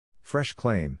Fresh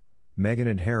claim: Meghan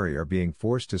and Harry are being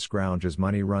forced to scrounge as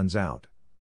money runs out.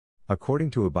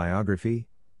 According to a biography,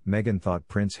 Meghan thought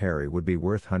Prince Harry would be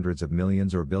worth hundreds of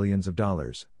millions or billions of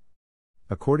dollars.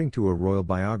 According to a royal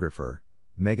biographer,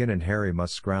 Meghan and Harry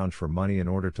must scrounge for money in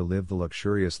order to live the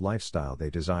luxurious lifestyle they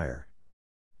desire.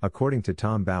 According to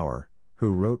Tom Bower,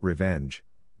 who wrote Revenge,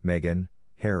 Meghan,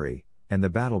 Harry, and the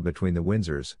Battle Between the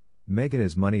Windsors, Meghan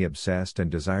is money-obsessed and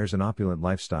desires an opulent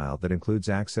lifestyle that includes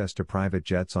access to private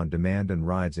jets on demand and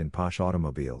rides in posh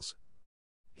automobiles.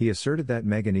 He asserted that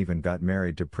Meghan even got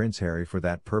married to Prince Harry for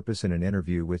that purpose in an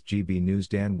interview with GB News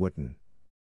Dan Wootton.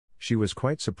 She was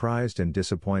quite surprised and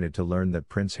disappointed to learn that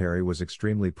Prince Harry was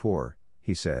extremely poor,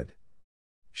 he said.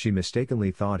 She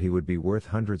mistakenly thought he would be worth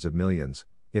hundreds of millions,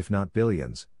 if not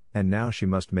billions, and now she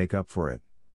must make up for it.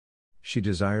 She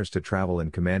desires to travel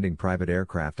in commanding private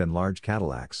aircraft and large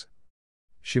Cadillacs.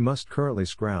 She must currently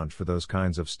scrounge for those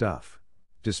kinds of stuff.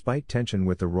 Despite tension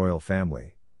with the royal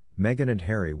family, Meghan and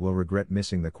Harry will regret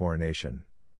missing the coronation.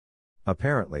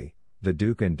 Apparently, the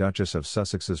Duke and Duchess of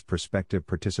Sussex's prospective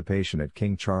participation at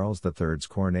King Charles III's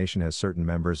coronation has certain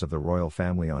members of the royal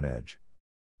family on edge.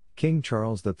 King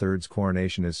Charles III's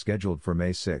coronation is scheduled for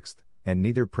May 6, and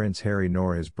neither Prince Harry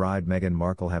nor his bride Meghan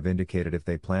Markle have indicated if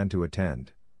they plan to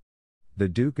attend. The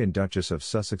Duke and Duchess of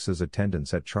Sussex's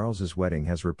attendance at Charles's wedding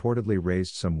has reportedly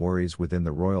raised some worries within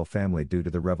the royal family due to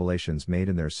the revelations made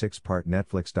in their 6-part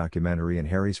Netflix documentary and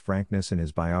Harry's frankness in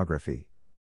his biography.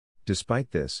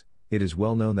 Despite this, it is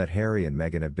well known that Harry and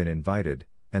Meghan have been invited,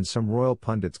 and some royal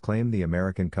pundits claim the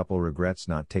American couple regrets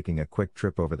not taking a quick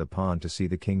trip over the pond to see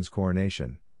the king's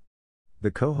coronation.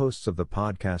 The co-hosts of the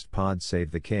podcast Pod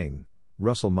Save the King,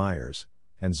 Russell Myers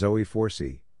and Zoe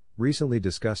Forsey, recently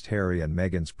discussed Harry and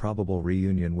Meghan's probable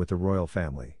reunion with the royal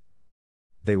family.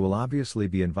 They will obviously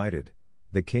be invited.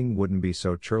 The king wouldn't be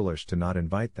so churlish to not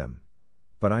invite them.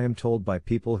 But I am told by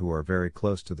people who are very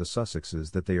close to the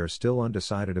Sussexes that they are still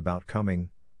undecided about coming,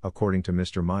 according to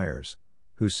Mr. Myers,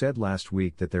 who said last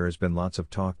week that there has been lots of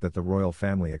talk that the royal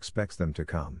family expects them to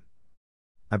come.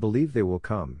 I believe they will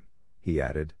come, he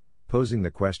added, posing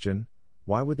the question,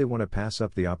 why would they want to pass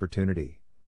up the opportunity?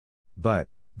 But,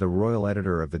 the royal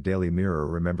editor of the Daily Mirror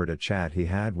remembered a chat he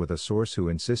had with a source who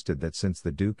insisted that since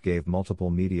the Duke gave multiple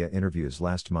media interviews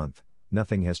last month,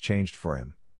 nothing has changed for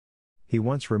him. He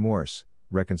wants remorse,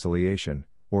 reconciliation,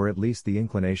 or at least the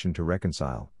inclination to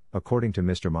reconcile, according to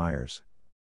Mr. Myers.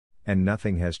 And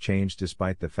nothing has changed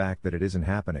despite the fact that it isn't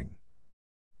happening.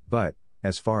 But,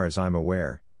 as far as I'm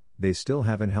aware, they still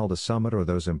haven't held a summit or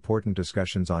those important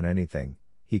discussions on anything,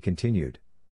 he continued.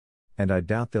 And I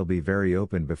doubt they'll be very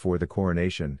open before the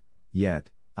coronation, yet,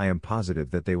 I am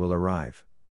positive that they will arrive.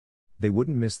 They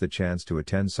wouldn't miss the chance to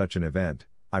attend such an event,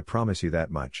 I promise you that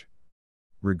much.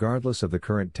 Regardless of the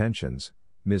current tensions,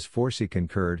 Ms. Forsey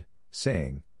concurred,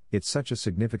 saying, it's such a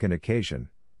significant occasion,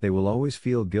 they will always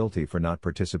feel guilty for not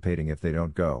participating if they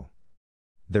don't go.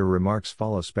 Their remarks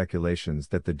follow speculations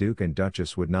that the Duke and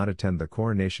Duchess would not attend the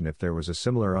coronation if there was a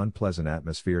similar unpleasant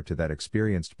atmosphere to that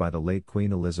experienced by the late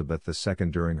Queen Elizabeth II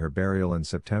during her burial in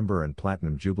September and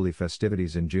Platinum Jubilee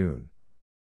festivities in June.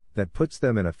 That puts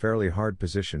them in a fairly hard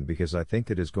position because I think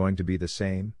it is going to be the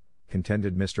same,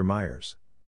 contended Mr. Myers.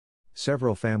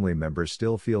 Several family members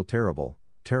still feel terrible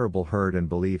hurt and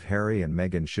believe Harry and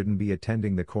Meghan shouldn't be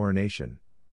attending the coronation.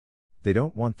 They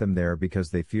don't want them there because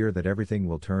they fear that everything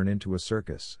will turn into a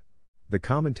circus. The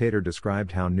commentator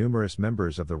described how numerous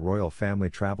members of the royal family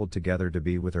traveled together to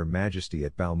be with Her Majesty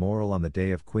at Balmoral on the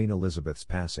day of Queen Elizabeth's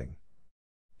passing.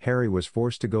 Harry was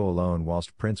forced to go alone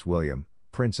whilst Prince William,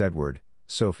 Prince Edward,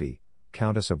 Sophie,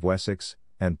 Countess of Wessex,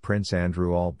 and Prince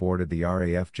Andrew all boarded the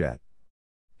RAF jet.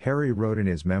 Harry wrote in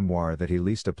his memoir that he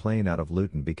leased a plane out of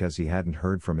Luton because he hadn't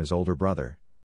heard from his older brother.